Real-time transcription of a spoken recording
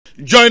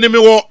join me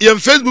on your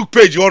Facebook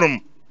page. Well,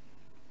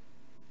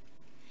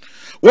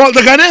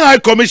 the Ghanaian High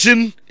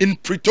Commission in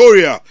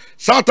Pretoria,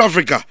 South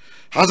Africa,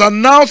 has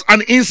announced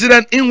an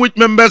incident in which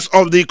members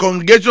of the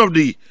congregation of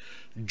the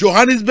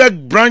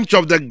Johannesburg branch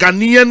of the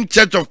Ghanaian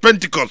Church of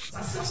Pentecost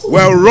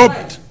were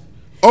robbed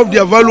of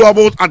their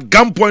valuables at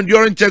gunpoint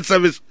during church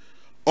service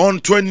on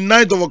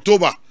 29th of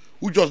October,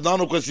 which was now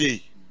no question.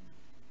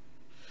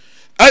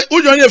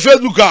 Who join your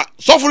Facebook?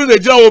 Suffering the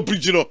general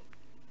preaching.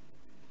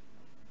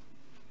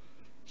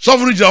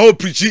 Suffering the general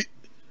preaching.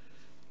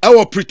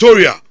 Our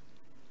Pretoria,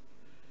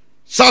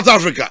 South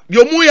Africa.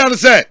 Your muyan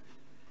say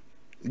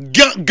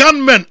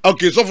gunmen.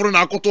 Okay, suffering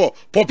akoto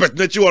puppet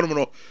nechi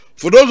one.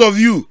 For those of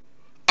you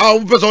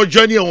who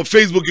joining on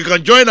Facebook, you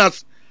can join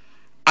us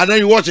and then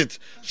you watch it.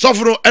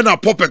 Suffering and a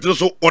puppet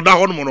so or that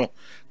one.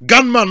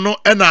 Gunman no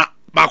and a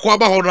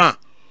bakwaba hona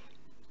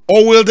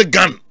or wield the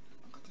gun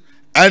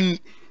and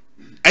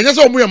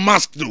just wear a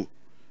mask too.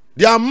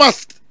 They are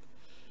masked.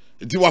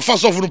 They were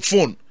fast off on the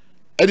phone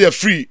and they are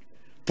free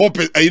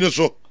puppet and you know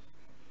so.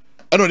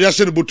 I know they are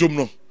saying the bottom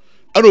no.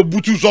 I know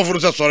Butu suffer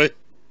say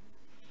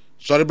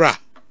sorry bra.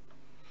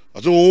 I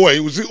said oh wait,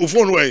 you see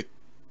phone way.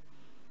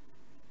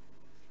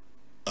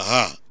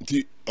 Aha, I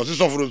say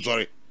suffer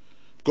sorry.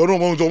 Because no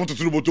one want to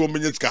do bottom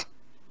minutes.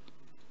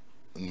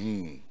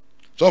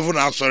 Suffer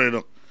now sorry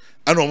no.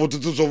 I know want to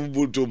do suffer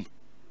bottom.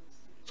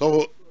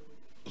 So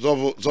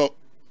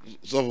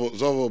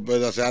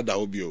better say that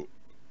will be.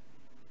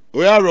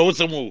 We are road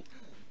some more.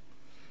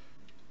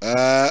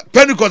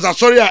 Pentecost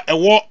sorry a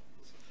war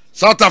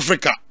South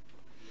Africa.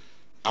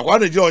 I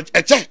want to judge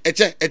a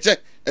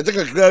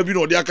grab you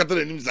know the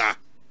academy names are.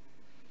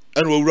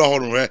 And we will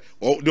run on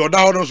or the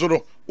other one so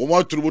no we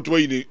want to put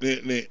away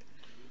the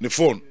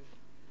phone.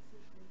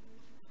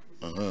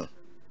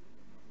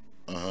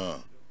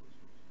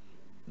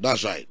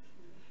 That's right.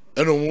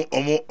 And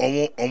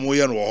omo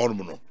yan wo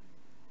hono no.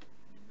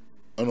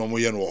 And omo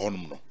yan wo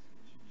hono no.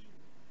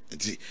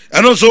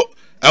 And also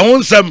I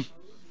want some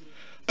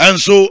and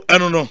so I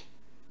don't know.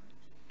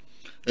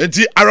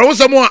 Enti I want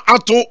some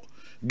ato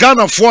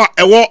Ghana for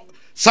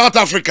South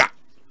Africa.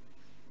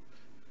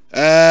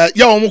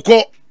 Ya omo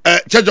ko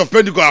Church of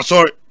Pentecost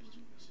sorry.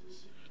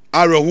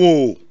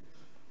 Arawo.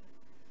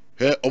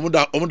 He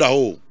omo da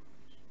ho.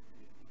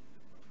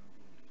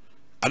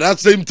 At that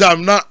same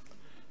time na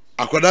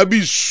akwada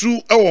bi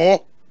su ewo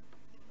ho.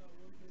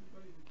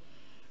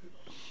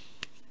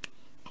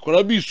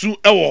 Akwada bi su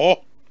ewo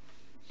ho.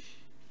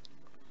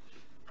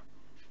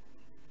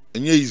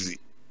 Enye easy.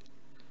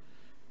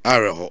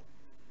 Araho.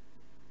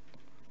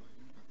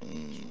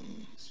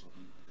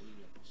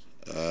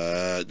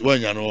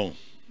 When you know.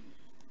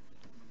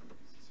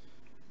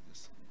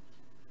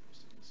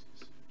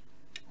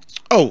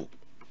 Oh.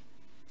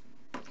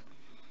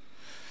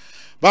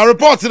 But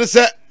report to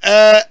say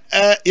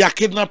ya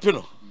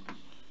kidnapping.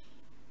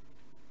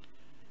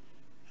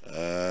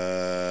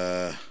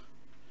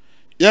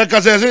 Yeah,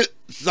 cause that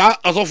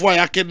as of why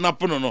ya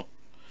kidnapping no.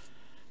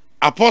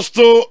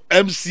 Apostle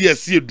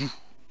MCS do.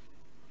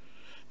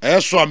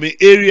 So me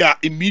area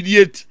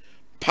immediate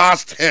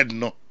past head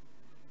no.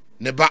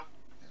 Neba.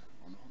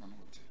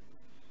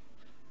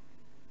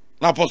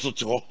 Na apostle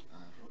cho.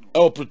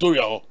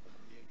 Pretoria ho.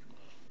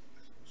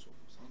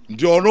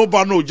 Ndi ono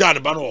ba no ja ne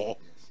ba no ho.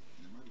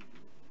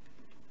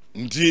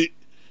 Ndi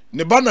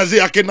ne ba na ze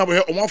yake na bo he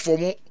omafo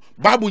mo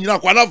Bible nyina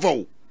kwa na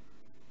fo.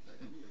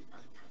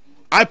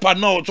 iPad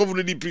now so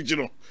for the preach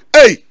no.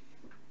 Hey.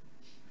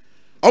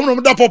 I'm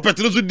not that puppet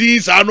to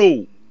this I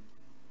know.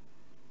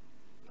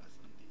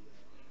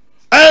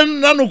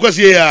 And I know cause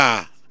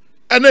yeah.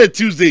 And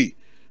Tuesday,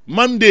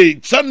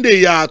 Monday,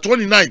 Sunday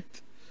 29th.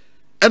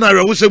 And I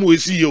will say we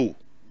see you.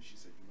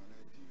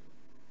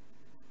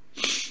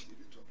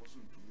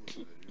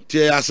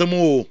 Tia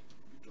asemo.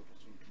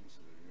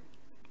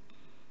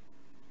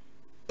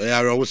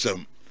 I will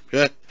some.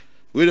 Yeah.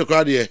 We the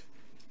crowd here.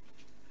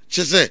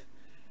 She say.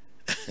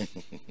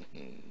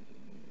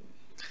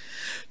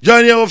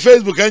 Join you on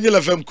Facebook Angela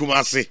FM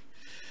Kumasi.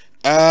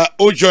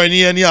 O join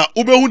here nia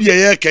ubehu de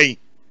ye kan.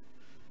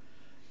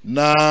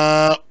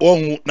 Na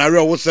ohu na re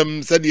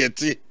wosem said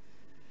yeti.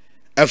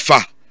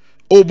 Efa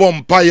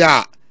obompa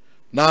ya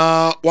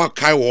na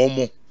wakai wo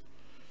mo.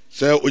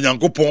 Se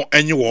onyankopon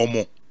enyi wo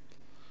mo.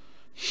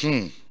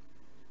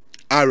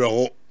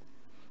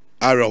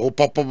 Areho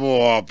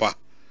papa.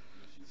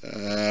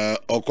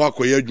 Okwa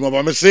akoye adwuma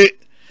ba me se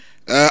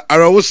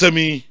areho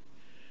semi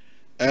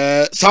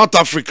South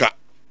Africa.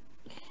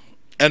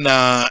 And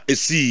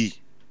see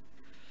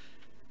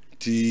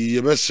ti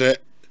yebese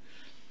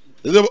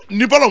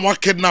nipa no wa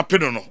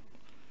kidnapping no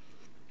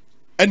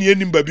ene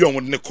enim ba bi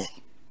on ne ko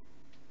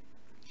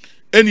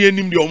ene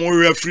enim de omo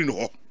we free no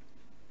ho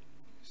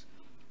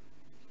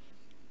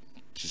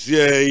see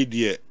e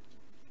die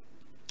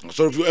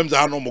sorry if you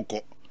emza no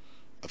moko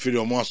afiri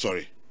omo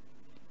sorry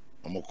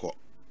omoko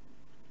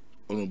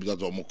ono bi that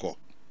omoko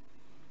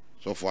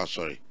so far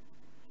sorry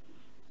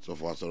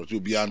to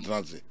be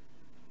antrance.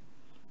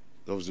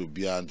 Those will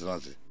be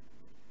entrance.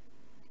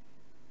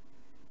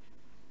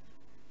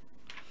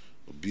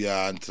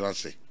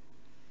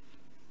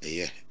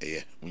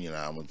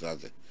 munyina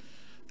mutaze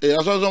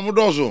aso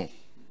mudozo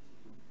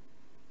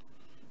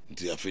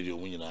nti afedi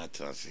munyina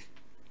atrase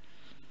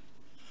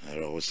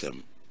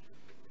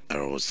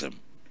arosem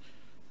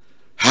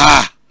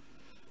ha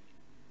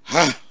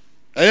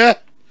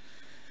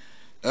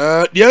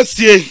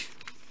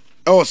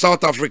DSA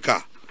South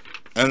Africa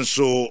and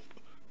so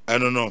I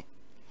don't know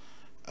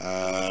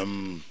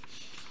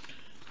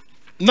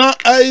now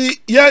I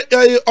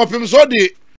opim so the